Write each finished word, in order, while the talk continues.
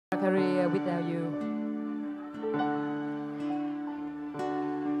career without you.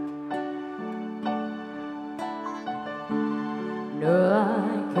 No,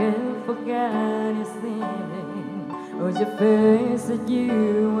 I can't forget this evening with your face that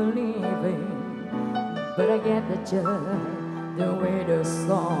you were leaving. But I get the joke, the way the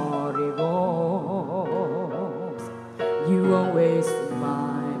story goes. You always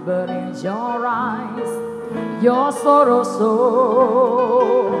smile, but in your eyes, your sorrow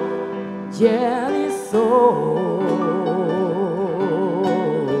so jealous so.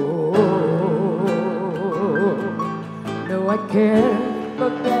 No, I can't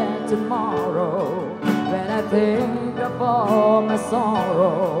forget tomorrow when I think of all my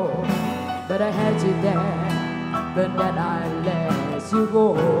sorrow. But I had you there, but then I let you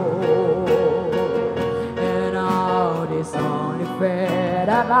go. And now it's only fair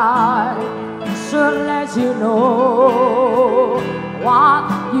that I should let you know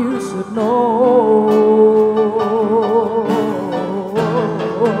what you should know.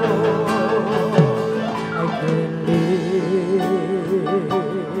 I can't live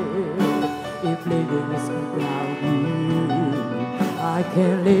if living is without you. I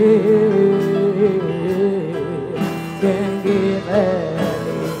can't live, can't give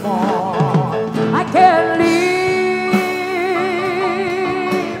anymore. I can't live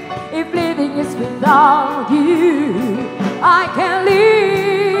if living is without you. I can't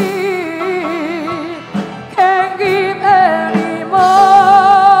live, can't give anymore.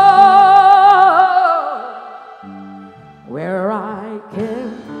 Where I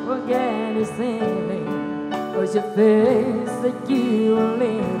can't forget is feeling was your face that you were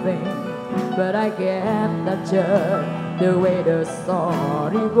leaving. But I can't touch the way the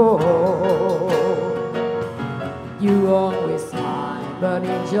story goes. You always smile, but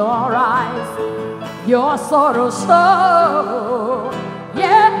in your eyes, your sorrow so.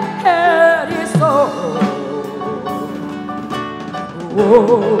 Yeah, it is so.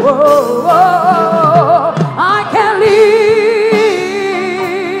 Oh, I can't live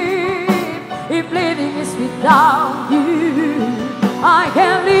if living is without you. I can't